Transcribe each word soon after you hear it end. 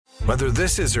Whether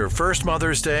this is her first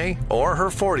Mother's Day or her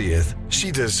 40th, she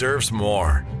deserves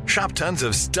more. Shop tons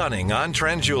of stunning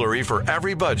on-trend jewelry for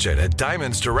every budget at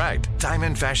Diamonds Direct.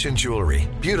 Diamond fashion jewelry,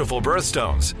 beautiful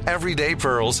birthstones, everyday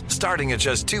pearls starting at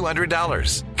just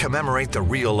 $200. Commemorate the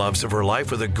real loves of her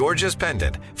life with a gorgeous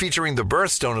pendant featuring the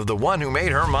birthstone of the one who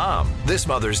made her mom. This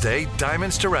Mother's Day,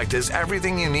 Diamonds Direct is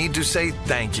everything you need to say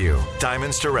thank you.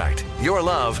 Diamonds Direct. Your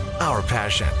love, our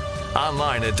passion.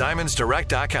 Online at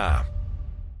diamondsdirect.com.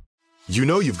 You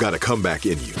know you've got a comeback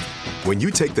in you. When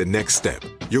you take the next step,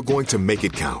 you're going to make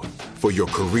it count. For your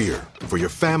career, for your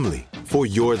family, for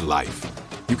your life.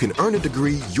 You can earn a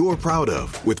degree you're proud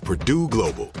of with Purdue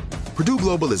Global. Purdue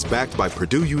Global is backed by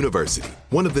Purdue University,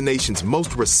 one of the nation's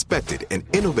most respected and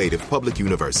innovative public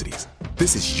universities.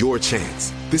 This is your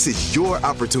chance. This is your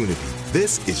opportunity.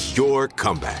 This is your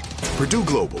comeback. Purdue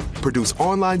Global, Purdue's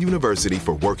online university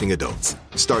for working adults.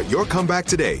 Start your comeback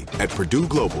today at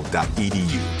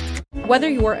purdueglobal.edu. Whether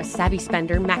you're a savvy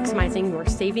spender maximizing your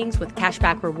savings with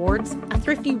cashback rewards, a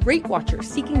thrifty rate watcher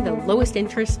seeking the lowest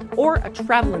interest, or a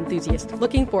travel enthusiast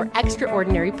looking for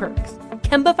extraordinary perks,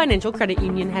 Kemba Financial Credit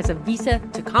Union has a visa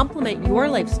to complement your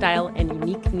lifestyle and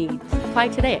unique needs. Apply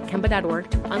today at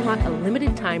Kemba.org to unlock a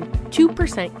limited time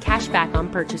 2% cash back on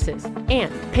purchases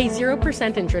and pay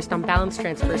 0% interest on balance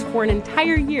transfers for an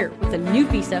entire year with a new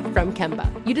visa from Kemba.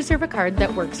 You deserve a card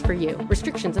that works for you.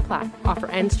 Restrictions apply. Offer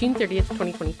ends June 30th,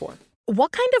 2024.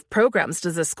 What kind of programs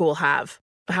does this school have?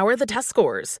 How are the test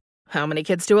scores? How many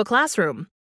kids do a classroom?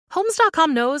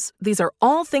 Homes.com knows these are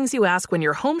all things you ask when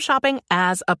you're home shopping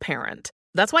as a parent.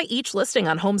 That's why each listing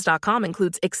on Homes.com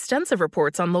includes extensive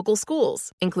reports on local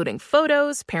schools, including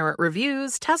photos, parent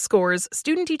reviews, test scores,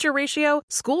 student-teacher ratio,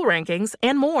 school rankings,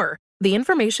 and more. The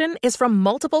information is from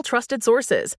multiple trusted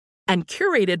sources and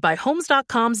curated by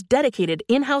Homes.com's dedicated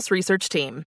in-house research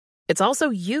team. It's also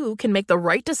you can make the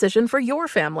right decision for your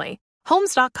family.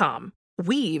 Homes.com.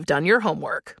 We've done your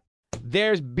homework.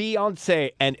 There's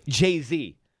Beyonce and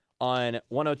Jay-Z on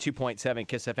 102.7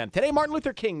 KISS FM. Today, Martin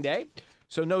Luther King Day.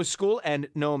 So no school and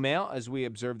no mail as we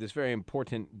observe this very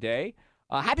important day.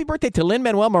 Happy birthday to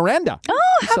Lin-Manuel Miranda.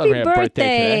 Oh, happy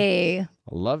birthday. I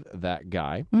love that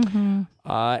guy. Mm-hmm.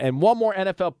 And one more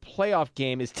NFL playoff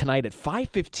game is tonight at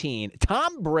 5:15.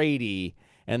 Tom Brady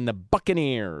and the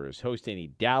Buccaneers hosting the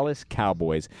Dallas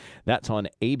Cowboys. That's on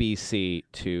ABC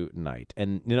tonight.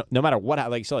 And no matter what,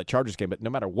 like you saw the Chargers game, but no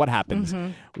matter what happens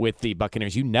with the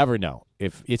Buccaneers, you never know.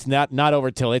 If it's not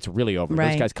over till it's really over. Right.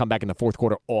 Those guys come back in the fourth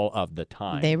quarter all of the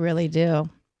time. They really do.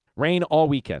 Rain all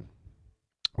weekend.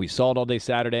 We saw it all day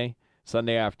Saturday,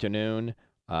 Sunday afternoon,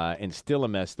 and still a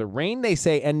mess. The rain, they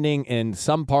say, ending in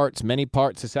some parts, many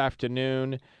parts this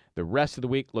afternoon. The rest of the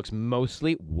week looks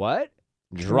mostly what?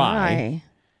 Dry.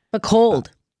 But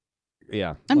cold.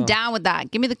 Yeah. I'm down with that.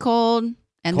 Give me the cold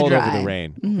and cold the dry. over the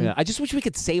rain. Mm-hmm. Yeah. I just wish we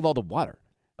could save all the water.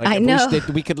 I know. I wish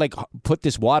that we could put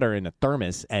this water in a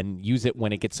thermos and use it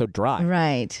when it gets so dry.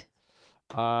 Right.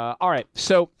 All right.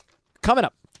 So coming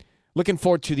up, looking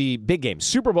forward to the big game,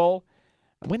 Super Bowl.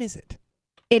 When is it?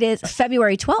 It is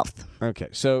February 12th. Okay.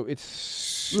 So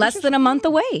it's less than a month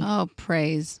away. Oh,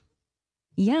 praise.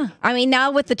 Yeah. I mean,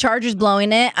 now with the Chargers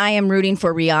blowing it, I am rooting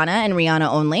for Rihanna and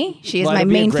Rihanna only. She is my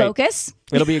main focus.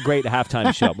 It'll be a great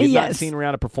halftime show. We've Yes. not seen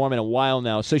Rihanna perform in a while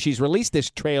now. So she's released this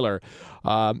trailer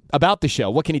about the show.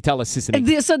 What can you tell us,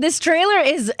 Sissany? So this trailer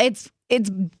it's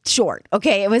short.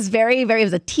 Okay. It was it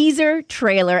was a teaser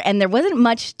trailer and there wasn't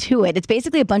much to it. It's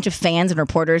basically a bunch of fans and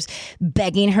reporters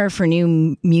begging her for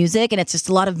new music and it's just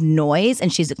a lot of noise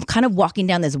and she's kind of walking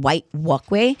down this white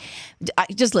walkway.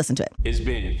 Just listen to it. It's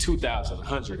been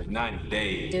 2,190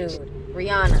 days. Dude,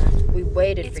 Rihanna, we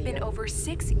waited for you. It's been over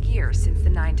 6 years since the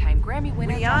 9-time Grammy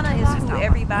winner. Rihanna is who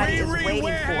everybody is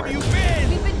waiting for. We've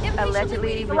been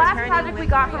Allegedly the last project we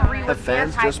got from Riri was the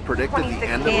fans just predicted the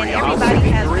end of and Rihanna's everybody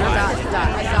has victory.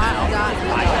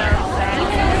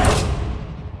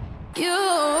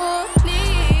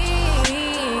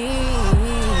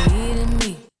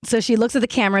 So she looks at the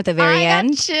camera at the very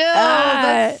end. Chill.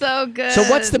 That's so good. So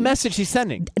what's the message she's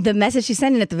sending? The message she's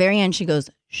sending at the very end, she goes,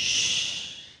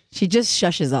 shh. She just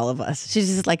shushes all of us. She's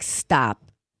just like, stop.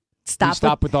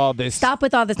 Stop with all this. Stop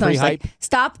with all this noise. Pre-hype. Like,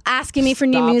 stop asking me for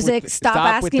new music. Stop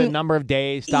asking with the number of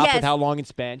days. Stop Yes. with how long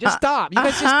it's been. Just stop. You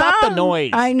guys just stop the noise.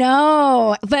 I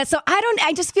know. But so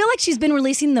I just feel like she's been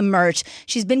releasing the merch.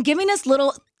 She's been giving us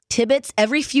little tidbits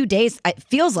every few days, it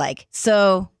feels like.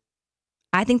 So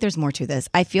I think there's more to this.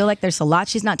 I feel like there's a lot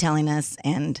she's not telling us.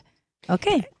 And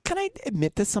okay. Can I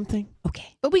admit to something?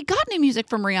 Okay. But we got new music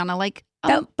from Rihanna. Like,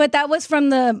 but that was from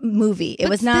the movie. It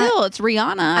was not. Still, it's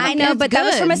Rihanna. I know, but that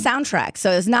was good. from a soundtrack.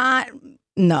 So it's not.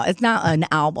 No, it's not an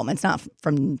album. It's not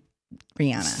from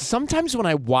Rihanna. Sometimes when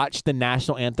I watch the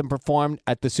national anthem performed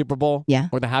at the Super Bowl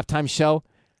or the halftime show,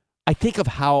 I think of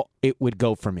how it would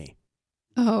go for me.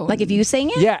 Oh. Like if you sang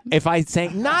it? Yeah, if I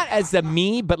sang, not as the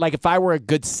me, but like if I were a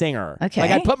good singer. Okay.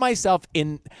 Like I put myself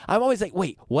in, I'm always like,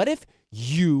 wait, what if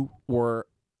you were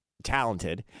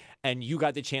talented and you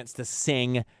got the chance to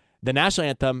sing the national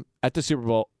anthem at the Super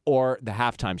Bowl or the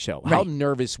halftime show? How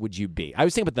nervous would you be? I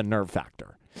was thinking about the nerve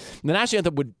factor. The national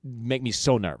anthem would make me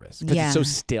so nervous because it's so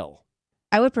still.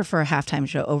 I would prefer a halftime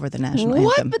show over the national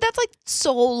What? anthem. But that's like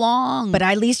so long. But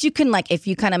at least you can, like, if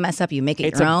you kind of mess up, you make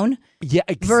it your own. Yeah.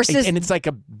 Versus, and it's like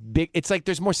a big, it's like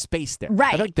there's more space there.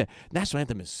 Right. I feel like the national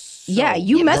anthem is so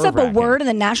you mess up a nerve-wracking. word in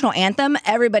the national anthem,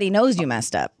 everybody knows you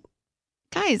messed up.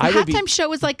 Guys, the halftime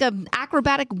show is like an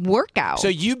acrobatic workout. So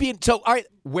all right,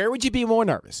 where would you be more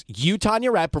nervous? You,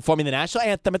 Tanya Rad, performing the national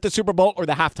anthem at the Super Bowl or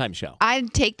the halftime show?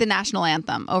 I'd take the national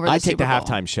anthem over the I'd take Super the Bowl.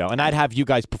 halftime show, and I'd have you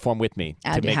guys perform with me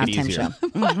to make it easier.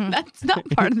 That's not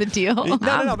part of the deal. No,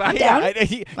 but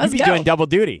you'd Let's be go. doing double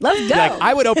duty. Let's go. Like,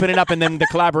 I would open it up, and then the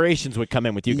collaborations would come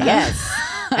in with you guys. Yes.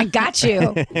 I got you.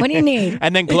 What do you need?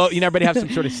 And then everybody have some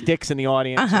sort of sticks in the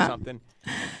audience or something.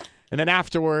 And then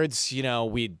afterwards,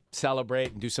 we'd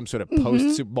celebrate and do some sort of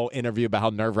post-Super Bowl interview about how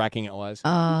nerve-wracking it was.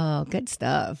 Oh, good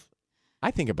stuff.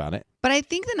 I think about it. But I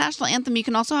think the national anthem, you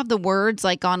can also have the words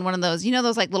like on one of those,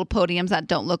 those like little podiums that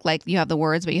don't look like you have the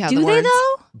words, but you have the words. Do they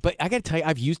though? But I got to tell you,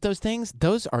 I've used those things.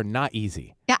 Those are not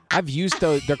easy. Yeah. I've used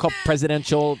those. They're called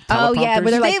presidential teleprompters. Oh, yeah,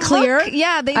 where they're like clear.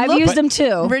 I've I've used them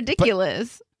too.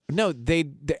 Ridiculous. No,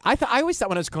 I always thought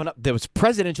when I was growing up, there was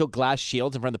presidential glass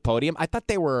shields in front of the podium. I thought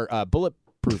they were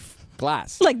bulletproof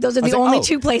glass. Like those are the only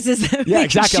two places that yeah, they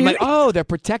exactly. can I'm shoot. like, oh, they're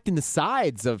protecting the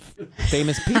sides of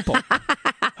famous people.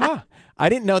 I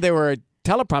didn't know they were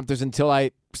teleprompters until I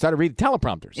started reading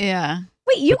teleprompters. Yeah.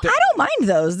 Wait, I don't mind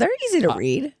those. They're easy to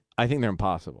read. I think they're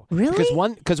impossible. Really?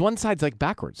 Because one side's like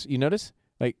backwards. You notice?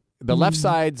 Like the left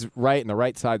side's right and the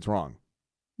right side's wrong.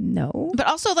 No. But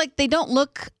also, like, they don't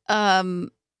look,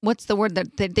 what's the word?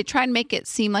 They try and make it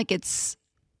seem like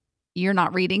you're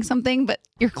not reading something, but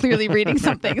you're clearly reading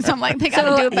something. So I'm like, they got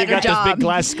to do a better You got job. this big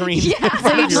glass screen. Yeah.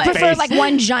 So you just prefer like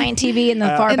one giant TV in the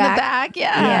far in back? the back,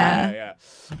 Yeah.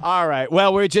 All right.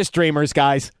 Well, we're just dreamers,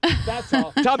 guys. That's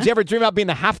all. Tom, do you ever dream about being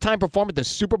the halftime performer at the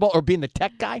Super Bowl or being the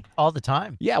tech guy? All the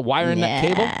time. Yeah, wiring that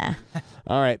cable.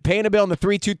 All right. Paying a bill in the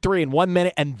 323 in 1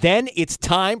 minute, and then it's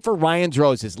time for Ryan's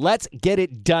Roses. Let's get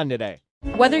it done today.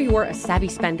 Whether you're a savvy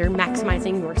spender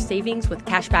maximizing your savings with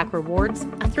cashback rewards,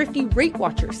 a thrifty rate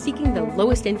watcher seeking the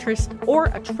lowest interest, or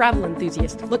a travel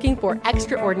enthusiast looking for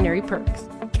extraordinary perks,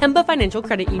 Kemba Financial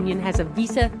Credit Union has a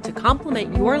visa to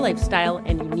complement your lifestyle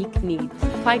and unique needs.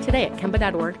 Apply today at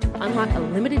Kemba.org to unlock a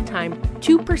limited time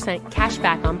 2% cash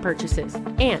back on purchases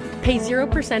and pay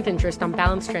 0% interest on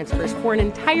balance transfers for an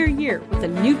entire year with a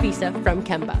new visa from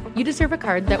Kemba. You deserve a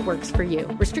card that works for you.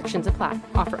 Restrictions apply.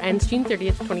 Offer ends June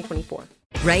 30th, 2024.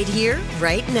 Right here,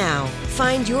 right now.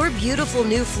 Find your beautiful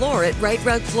new floor at Right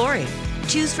Rug Flooring.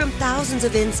 Choose from thousands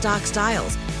of in-stock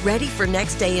styles, ready for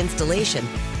next day installation,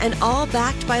 and all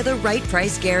backed by the right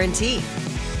price guarantee.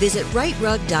 Visit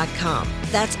rightrug.com.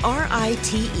 That's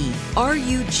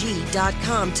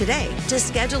RITERUG.com today to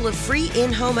schedule a free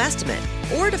in-home estimate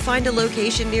or to find a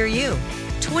location near you.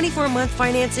 24-month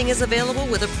financing is available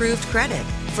with approved credit.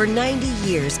 For 90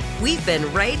 years, we've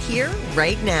been right here,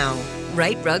 right now.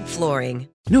 Right Rug Flooring.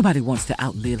 Nobody wants to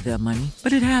outlive their money,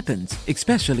 but it happens,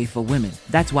 especially for women.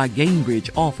 That's why Gainbridge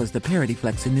offers the Parity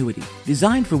Flex annuity,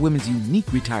 designed for women's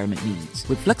unique retirement needs,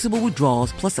 with flexible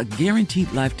withdrawals plus a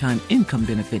guaranteed lifetime income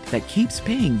benefit that keeps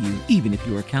paying you even if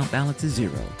your account balance is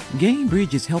zero.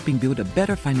 Gainbridge is helping build a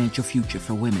better financial future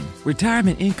for women.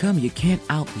 Retirement income you can't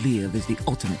outlive is the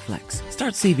ultimate flex.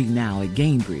 Start saving now at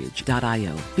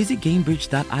Gainbridge.io. Visit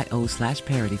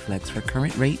Gainbridge.io/ParityFlex for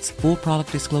current rates, full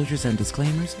product disclosures and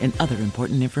disclaimers, and other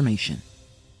important information.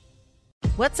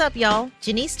 What's up, y'all?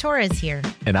 Janice Torres here.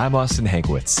 And I'm Austin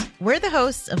Hankwitz. We're the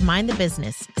hosts of Mind the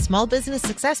Business, Small Business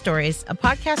Success Stories, a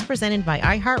podcast presented by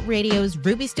iHeartRadio's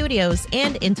Ruby Studios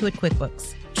and Intuit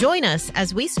QuickBooks. Join us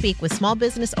as we speak with small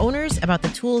business owners about the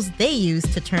tools they use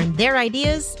to turn their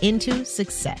ideas into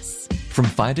success. From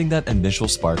finding that initial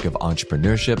spark of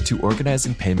entrepreneurship to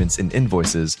organizing payments and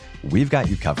invoices, we've got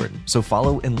you covered. So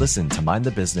follow and listen to Mind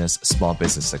the Business, Small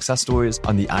Business Success Stories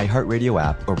on the iHeartRadio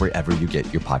app or wherever you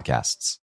get your podcasts.